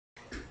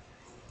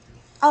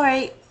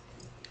Alright,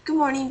 good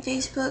morning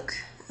Facebook.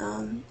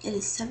 It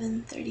is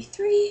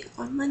 7:33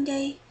 on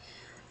Monday.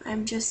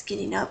 I'm just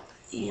getting up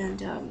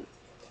and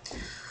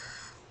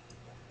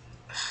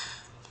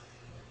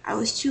I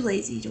was too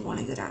lazy to want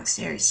to go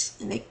downstairs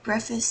and make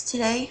breakfast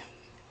today.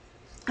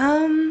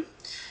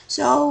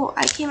 So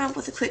I came up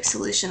with a quick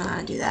solution on how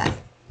to do that.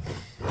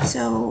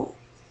 So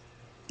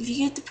if you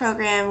get the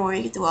program or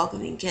you get the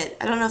welcoming kit,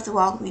 I don't know if the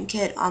welcoming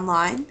kit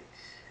online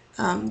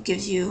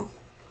gives you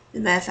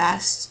the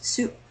Medifast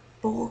soup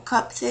bowl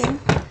cup thing,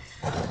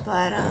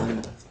 but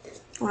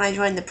when I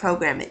joined the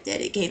program it did.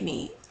 It gave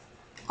me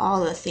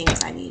all the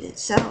things I needed.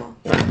 So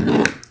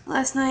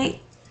last night,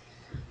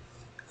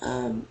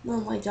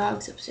 well, my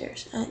dog's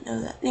upstairs. I didn't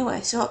know that.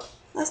 Anyway, so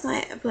last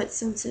night I put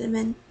some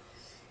cinnamon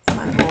in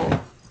my bowl,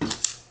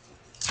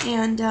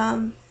 and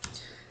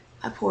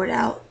I poured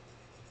out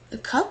a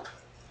cup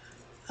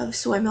of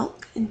soy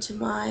milk into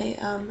my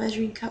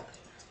measuring cup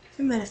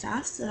from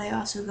Medifast that I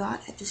also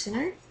got at the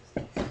center.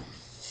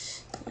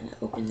 I'm gonna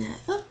open that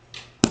up.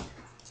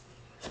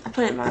 I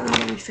put it in my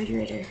little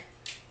refrigerator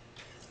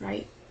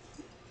right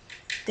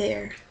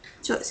there,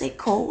 so it say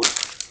cold.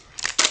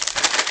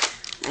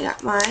 I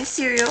got my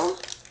cereal,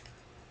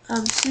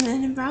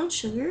 cinnamon and brown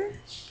sugar.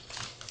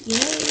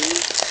 Yay!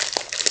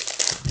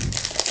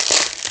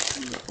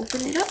 I'm gonna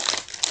open it up,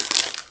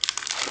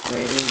 pour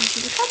it into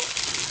the cup.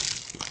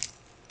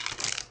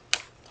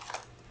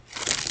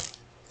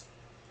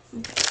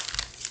 Okay,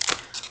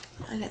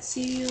 I got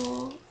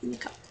cereal in the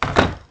cup.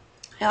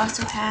 I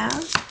also have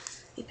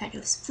a packet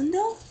of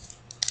Splenda.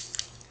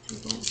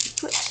 I'm going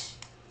to put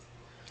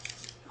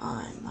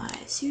on my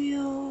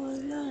cereal.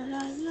 La,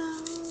 la, la.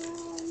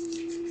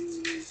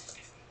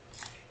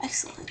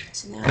 Excellent.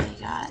 So now I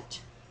got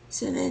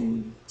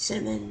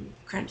cinnamon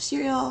crunch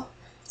cereal,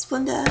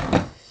 Splenda,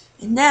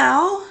 and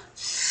now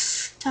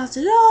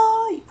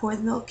ta-da! You pour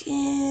the milk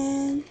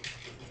in.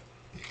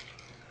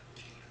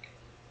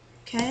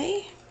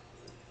 Okay,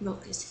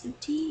 milk is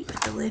empty. You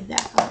put the lid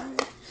back on,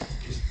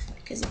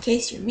 because in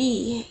case you're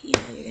me, you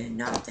know you're gonna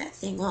knock that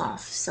thing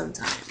off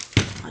sometime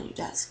on your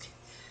desk.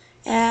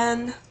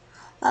 And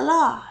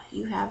voila,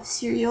 you have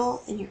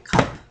cereal in your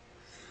cup.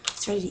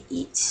 It's ready to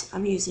eat.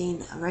 I'm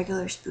using a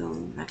regular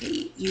spoon. I'm not going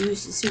to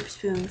use the soup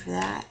spoon for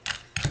that.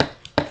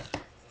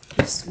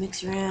 Just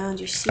mix around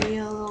your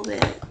cereal a little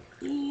bit.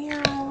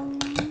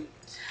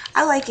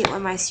 I like it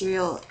when my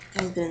cereal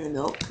has been in the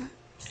milk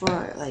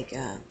for like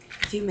a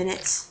few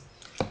minutes.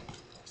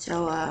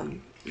 So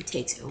it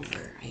takes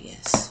over, I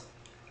guess.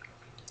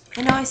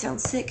 I know I sound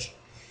sick.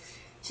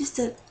 It's just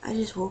that I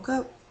just woke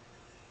up.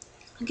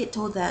 I get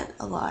told that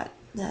a lot,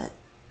 that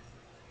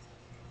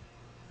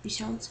you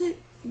sound sick.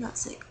 I'm not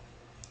sick.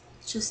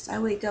 It's just I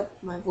wake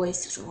up, my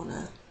voice doesn't want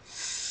to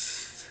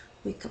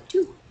wake up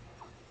too.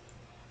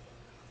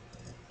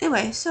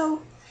 Anyway,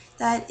 so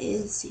that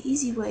is the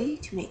easy way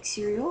to make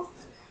cereal.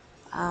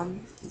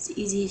 It's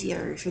easy if you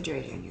have a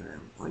refrigerator in your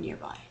room or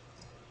nearby.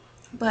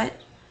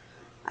 But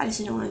I just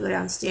didn't want to go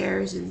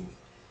downstairs and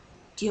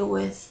deal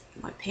with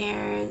my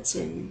parents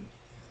and,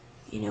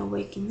 you know,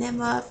 waking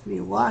them up, me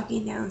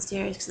walking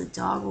downstairs because the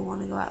dog will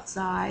want to go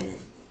outside. And,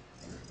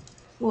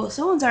 well,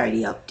 someone's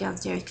already up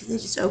downstairs because they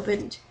just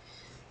opened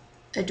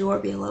a door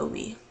below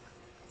me.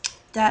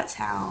 That's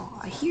how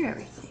I hear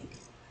everything.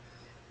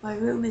 My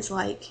room is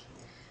like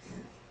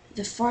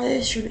the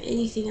farthest from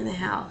anything in the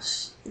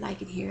house, and I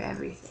can hear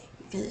everything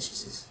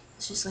because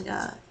it's just like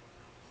a,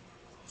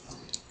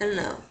 I don't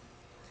know.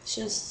 It's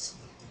just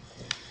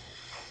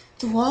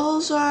the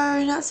walls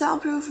are not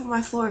soundproof, or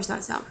my floor is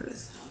not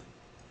soundproof.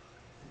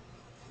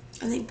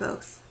 I think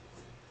both.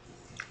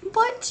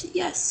 But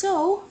yes,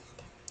 so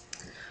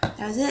that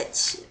was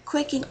it.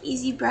 Quick and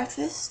easy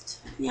breakfast.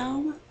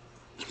 Yum.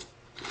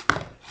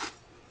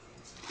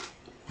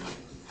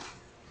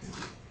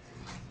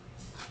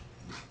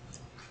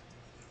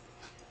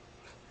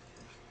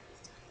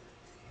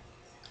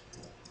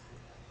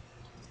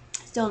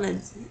 Still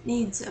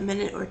needs a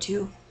minute or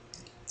two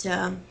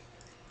to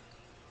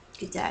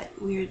get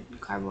that weird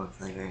cardboard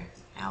flavor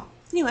out.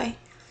 Anyway,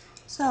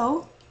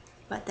 so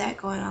got that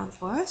going on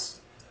for us.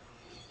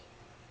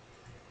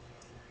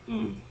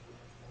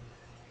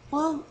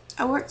 Well,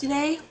 I work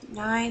today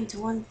 9 to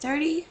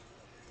 1:30.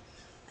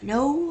 I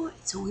know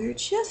it's a weird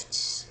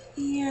shift,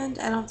 and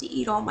I don't have to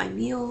eat all my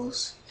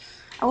meals.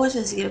 I was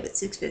supposed to get up at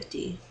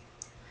 6:50.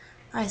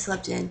 I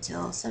slept in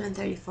until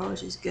 7:34,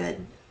 which is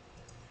good.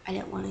 I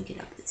didn't want to get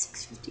up at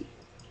 6:50.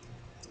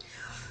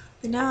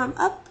 But now I'm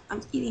up,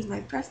 I'm eating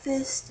my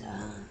breakfast.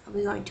 I'll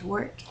be going to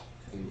work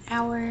in an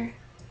hour.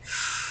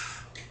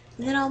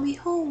 And then I'll be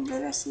home for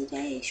the rest of the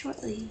day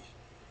shortly.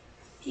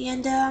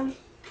 And I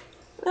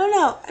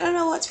don't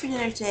know what's for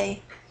dinner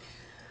today.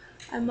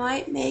 I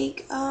might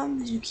make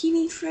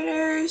zucchini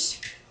fritters.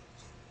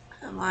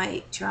 I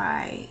might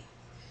try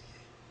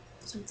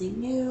something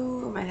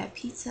new. I might have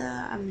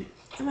pizza. I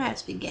might have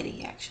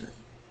spaghetti, actually.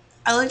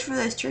 I looked for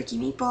those turkey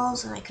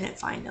meatballs and I couldn't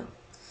find them.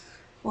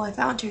 Well, I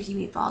found turkey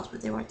meatballs, but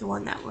they weren't the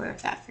one that were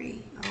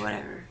fat-free or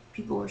whatever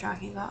people were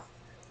talking about.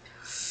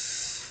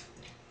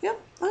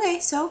 Yep. Okay,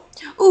 so,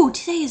 ooh,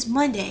 today is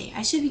Monday.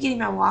 I should be getting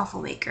my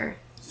waffle maker.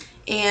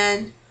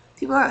 And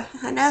people are,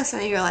 I know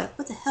some of you are like,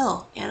 what the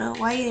hell, Anna?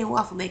 Why are you getting a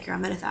waffle maker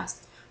on Medifast?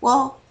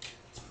 Well,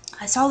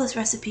 I saw this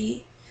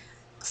recipe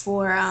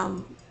for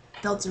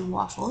Belgian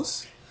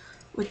waffles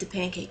with the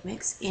pancake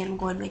mix, and I'm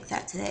going to make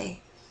that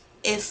today.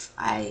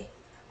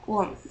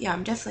 Well, yeah,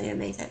 I'm definitely going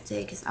to make that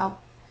today because I'll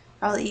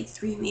probably eat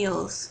 3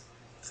 meals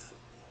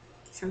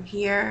from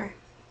here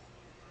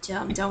till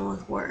I'm done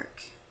with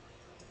work.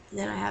 And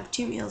then I have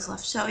 2 meals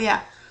left. So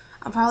yeah,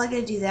 I'm probably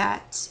going to do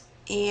that.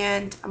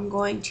 And I'm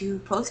going to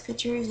post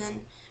pictures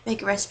and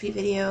make a recipe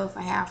video if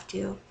I have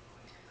to.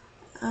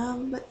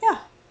 But yeah,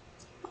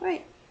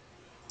 alright.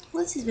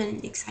 Well, this has been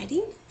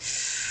exciting.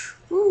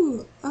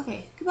 Ooh,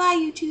 okay. Goodbye,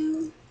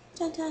 YouTube.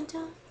 Dun dun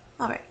dun.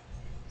 Alright.